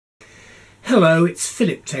Hello, it's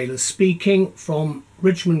Phillip Taylor speaking from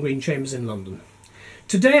Richmond Green Chambers in London.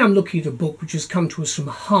 Today I'm looking at a book which has come to us from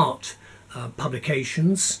Hart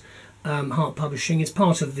publications. Hart Publishing is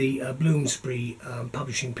part of the Bloomsbury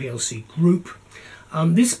Publishing PLC group.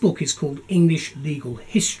 This book is called English Legal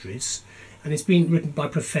Histories and it's been written by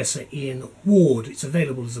Professor Ian Ward. It's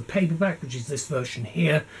available as a paperback, which is this version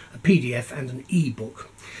here, a PDF and an ebook.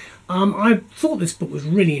 I thought this book was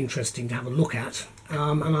really interesting to have a look at.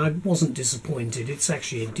 And I wasn't disappointed. It's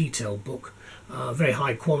actually a detailed book, very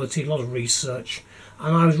high quality, a lot of research,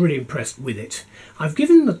 and I was really impressed with it. I've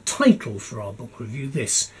given the title for our book review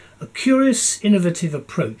this: A Curious Innovative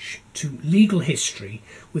Approach to Legal History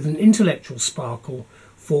with an Intellectual Sparkle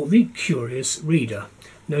for the Curious Reader.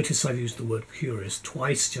 Notice I've used the word curious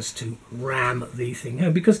twice just to ram the thing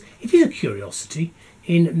home, because it is a curiosity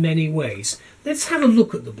in many ways. Let's have a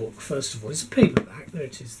look at the book first of all. It's a paperback, there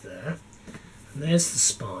it is there. And there's the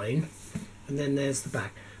spine, and then there's the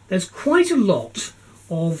back. There's quite a lot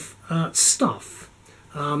of stuff,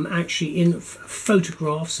 actually in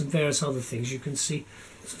photographs and various other things. You can see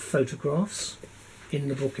photographs in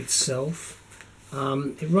the book itself.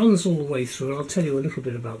 It runs all the way through, and I'll tell you a little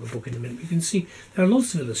bit about the book in a minute. You can see there are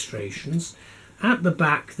lots of illustrations. At the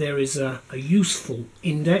back there is a useful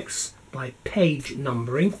index by page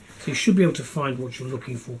numbering, so you should be able to find what you're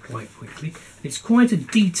looking for quite quickly. It's quite a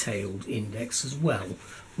detailed index as well,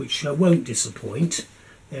 which won't disappoint.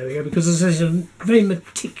 There we go, because this is a very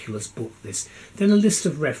meticulous book, this. Then a list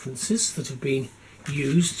of references that have been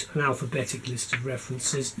used, an alphabetic list of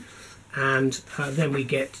references, and then we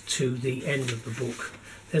get to the end of the book.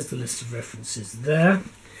 There's the list of references there.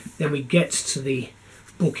 Then we get to the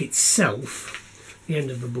book itself, the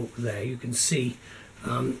end of the book there. You can see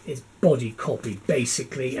it's body copied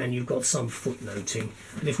basically, and you've got some footnoting.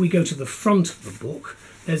 And if we go to the front of the book,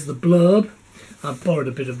 there's the blurb. I've borrowed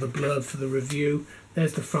a bit of the blurb for the review.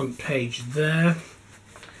 There's the front page there.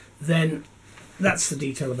 Then that's the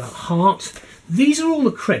detail about Hart. These are all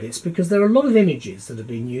the credits, because there are a lot of images that have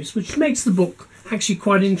been used, which makes the book actually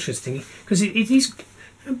quite interesting, because it is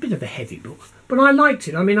a bit of a heavy book, but I liked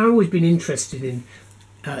it. I mean, I've always been interested in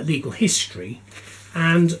legal history,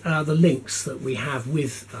 and the links that we have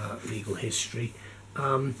with legal history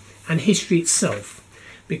and history itself,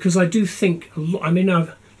 because I do think a lot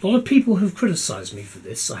of people have criticised me for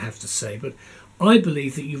this, I have to say, but I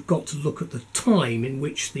believe that you've got to look at the time in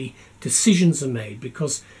which the decisions are made,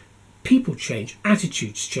 because people change,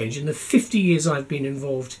 attitudes change. In the 50 years I've been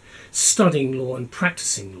involved studying law and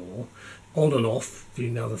practicing law, on and off,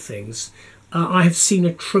 doing other things, I have seen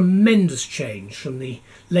a tremendous change from the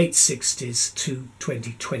late 60s to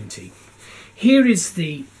 2020. Here is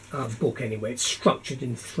the book anyway. It's structured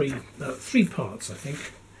in three parts, I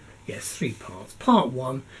think. Yes, 3 parts. Part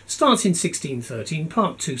 1 starts in 1613,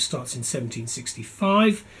 Part 2 starts in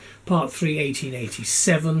 1765, Part 3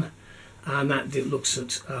 1887, and that looks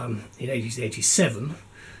at in 1887.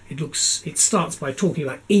 It starts by talking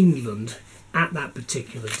about England at that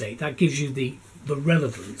particular date. That gives you the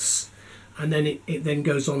relevance. And then it then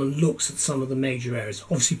goes on and looks at some of the major areas,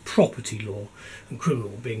 obviously property law and criminal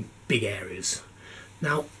law being big areas.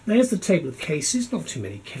 Now, there's the table of cases, not too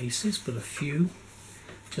many cases, but a few,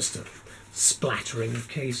 just a splattering of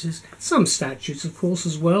cases. Some statutes, of course,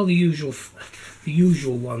 as well, the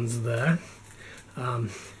usual ones there, and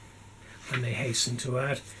they hasten to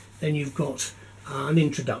add. Then you've got an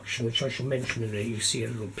introduction, which I shall mention in a minute. You see a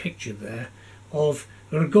little picture there of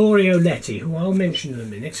Gregorio Leti, who I'll mention in a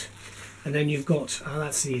minute. And then you've got,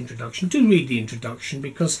 that's the introduction. Do read the introduction,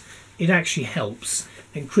 because it actually helps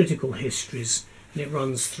in critical histories, and it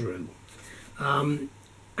runs through. And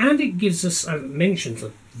it gives us, mentions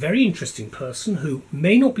a very interesting person who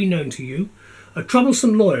may not be known to you, a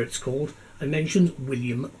troublesome lawyer it's called, and mentions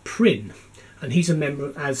William Prynne. And he's a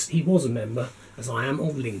member, as he was a member, as I am,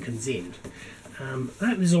 of Lincoln's Inn.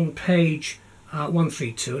 That is on page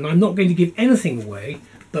 132, and I'm not going to give anything away,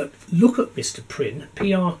 but look at Mr. Prynne,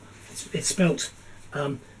 it's spelt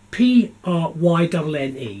P-R-Y-N-N-E,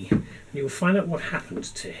 and you'll find out what happened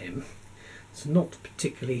to him. It's not a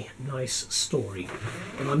particularly nice story,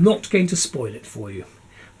 and I'm not going to spoil it for you,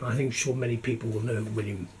 but I think sure many people will know who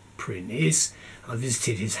William Prynne is. I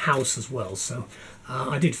visited his house as well, so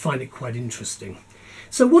I did find it quite interesting.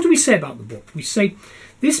 So what do we say about the book? We say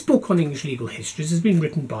this book on English legal histories has been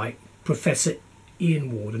written by Professor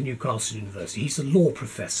Ian Ward of Newcastle University. He's a law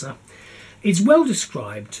professor. It's well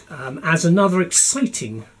described as another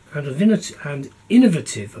exciting and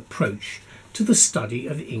innovative approach to the study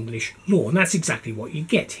of English law, and that's exactly what you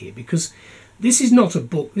get here, because this is not a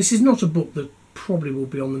book that probably will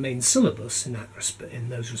be on the main syllabus in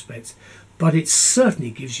those respects, but it certainly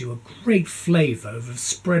gives you a great flavour of a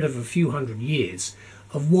spread of a few hundred years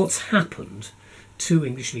of what's happened to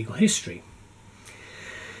English legal history.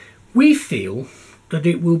 We feel that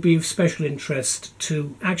it will be of special interest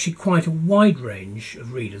to actually quite a wide range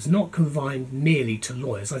of readers, not confined merely to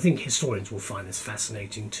lawyers. I think historians will find this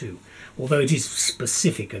fascinating too, although it is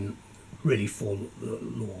specific and really for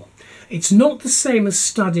law. It's not the same as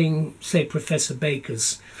studying, say, Professor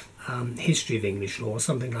Baker's history of English law or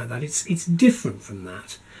something like that. It's different from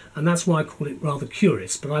that, and that's why I call it rather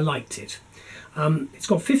curious, but I liked it. It's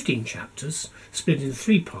got 15 chapters, split into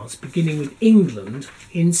 3 parts, beginning with England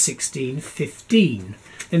in 1615.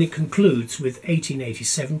 Then it concludes with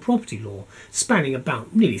 1887 property law, spanning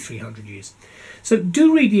about nearly 300 years. So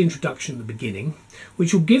do read the introduction at the beginning,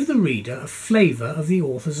 which will give the reader a flavour of the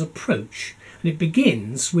author's approach. And it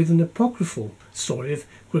begins with an apocryphal story of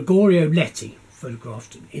Gregorio Leti,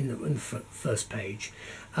 photographed in the first page,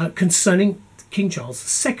 concerning King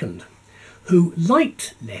Charles II, who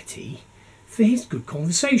liked Leti for his good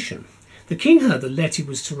conversation. The king heard that Leti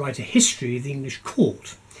was to write a history of the English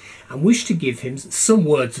court and wished to give him some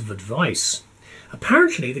words of advice.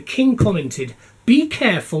 Apparently the king commented, "Be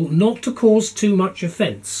careful not to cause too much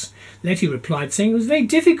offence." Leti replied, saying it was very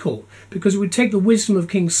difficult because it would take the wisdom of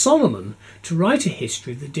King Solomon to write a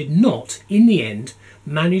history that did not, in the end,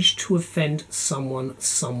 manage to offend someone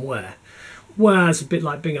somewhere. Whereas a bit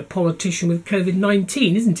like being a politician with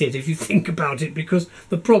COVID-19, isn't it, if you think about it? Because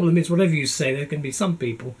the problem is, whatever you say, there can be some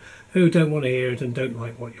people who don't want to hear it and don't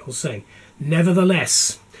like what you're saying.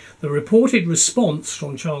 Nevertheless, the reported response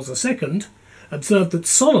from Charles II observed that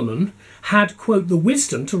Solomon had, quote, the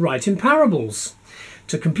wisdom to write in parables.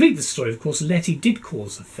 To complete the story, of course, Leti did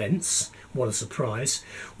cause offence, what a surprise,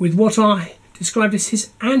 with what I described as his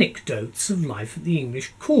anecdotes of life at the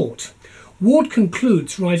English court. Ward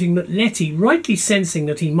concludes, writing that Leti, rightly sensing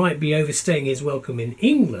that he might be overstaying his welcome in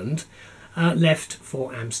England, left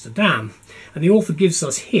for Amsterdam. And the author gives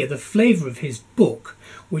us here the flavour of his book,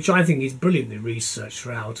 which I think is brilliantly researched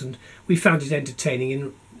throughout, and we found it entertaining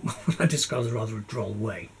in what I describe as rather a droll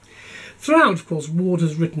way. Throughout, of course, Ward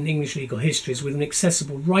has written English legal histories with an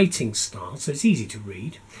accessible writing style, so it's easy to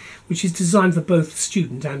read, which is designed for both the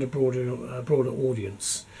student and a broader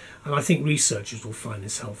audience. And I think researchers will find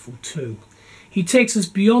this helpful too. He takes us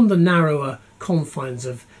beyond the narrower confines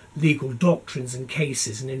of legal doctrines and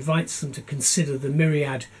cases and invites them to consider the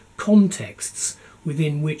myriad contexts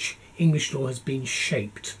within which English law has been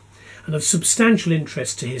shaped. And of substantial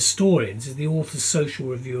interest to historians is the author's social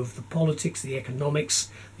review of the politics, the economics,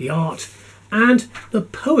 the art, and the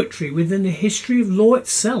poetry within the history of law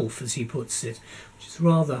itself, as he puts it, which is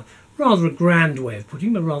rather a grand way of putting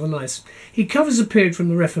it, but rather nice. He covers a period from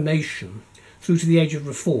the Reformation through to the Age of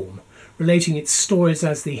Reform, relating its stories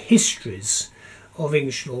as the histories of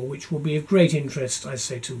English law, which will be of great interest, I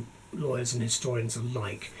say, to lawyers and historians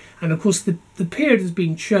alike. And of course the period has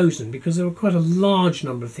been chosen because there were quite a large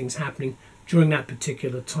number of things happening during that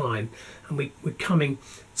particular time, and we're coming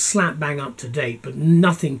slap bang up to date, but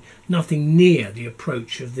nothing near the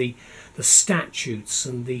approach of the statutes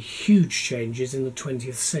and the huge changes in the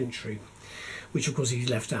 20th century, which of course he's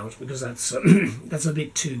left out because that's a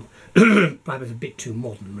bit too perhaps a bit too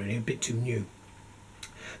modern, really, a bit too new.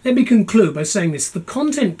 Let me conclude by saying this: the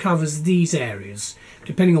content covers these areas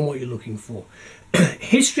depending on what you're looking for: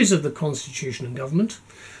 histories of the constitution and government,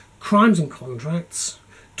 crimes and contracts,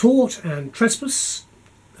 tort and trespass.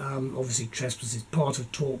 Obviously trespass is part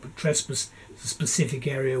of tort, but trespass is a specific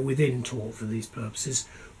area within tort for these purposes.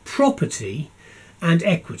 Property and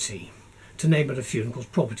equity, to name but a few. And of course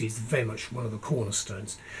property is very much one of the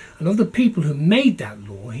cornerstones. And of the people who made that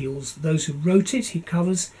law, those who wrote it he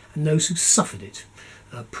covers, and those who suffered it.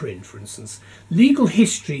 Prynne, for instance. Legal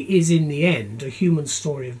history is in the end a human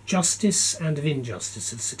story of justice and of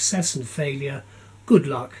injustice, of success and failure, good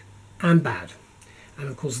luck and bad. And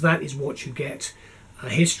of course that is what you get.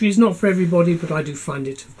 History is not for everybody, but I do find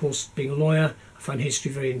it, of course, being a lawyer, I find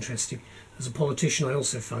history very interesting. As a politician, I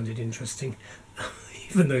also find it interesting,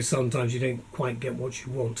 even though sometimes you don't quite get what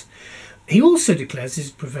you want. He also declares, this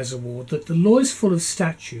is Professor Ward, that the law is full of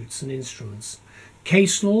statutes and instruments,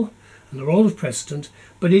 case law and the role of precedent,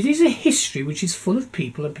 but it is a history which is full of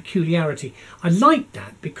people and peculiarity. I like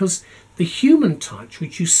that because the human touch,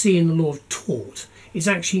 which you see in the law of tort, is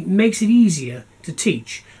actually makes it easier to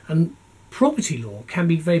teach. And property law can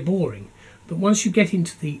be very boring, but once you get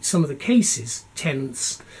into some of the cases,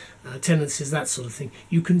 tenancies, that sort of thing,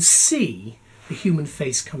 you can see the human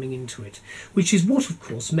face coming into it, which is what, of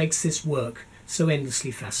course, makes this work so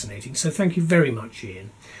endlessly fascinating. So thank you very much,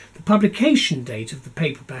 Ian. The publication date of the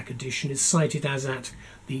paperback edition is cited as at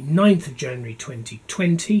the 9th of January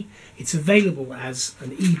 2020. It's available as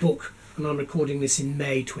an ebook, and I'm recording this in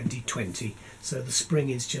May 2020, so the spring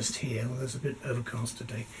is just here. Well, there's a bit overcast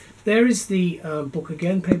today. There is the book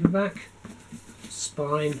again, paperback,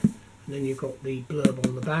 spine, and then you've got the blurb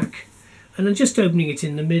on the back. And then just opening it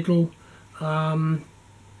in the middle,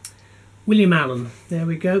 William Allen, there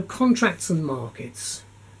we go, Contracts and Markets.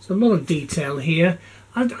 So a lot of detail here.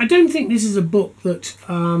 I don't think this is a book that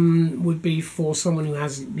would be for someone who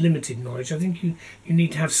has limited knowledge. I think you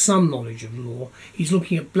need to have some knowledge of law. He's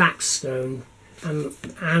looking at Blackstone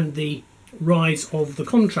and the rise of the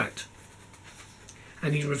contract.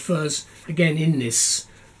 And he refers, again in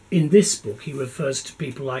this book, he refers to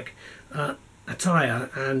people like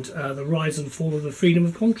Attaya and the rise and fall of the freedom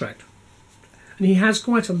of contract. And he has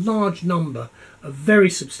quite a large number of very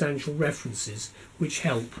substantial references which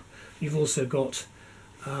help. You've also got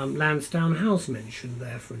Lansdowne House mentioned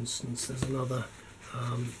there, for instance. There's another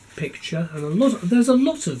picture, and there's a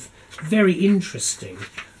lot of very interesting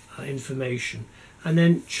information. And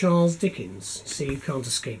then Charles Dickens. See, you can't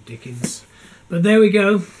escape Dickens. But there we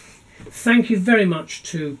go. Thank you very much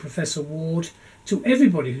to Professor Ward, to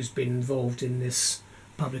everybody who's been involved in this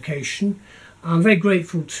publication. I'm very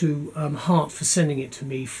grateful to Hart for sending it to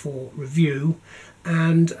me for review,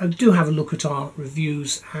 and do have a look at our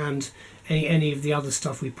reviews and any of the other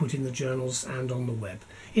stuff we put in the journals and on the web.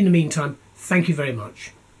 In the meantime, thank you very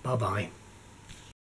much. Bye-bye.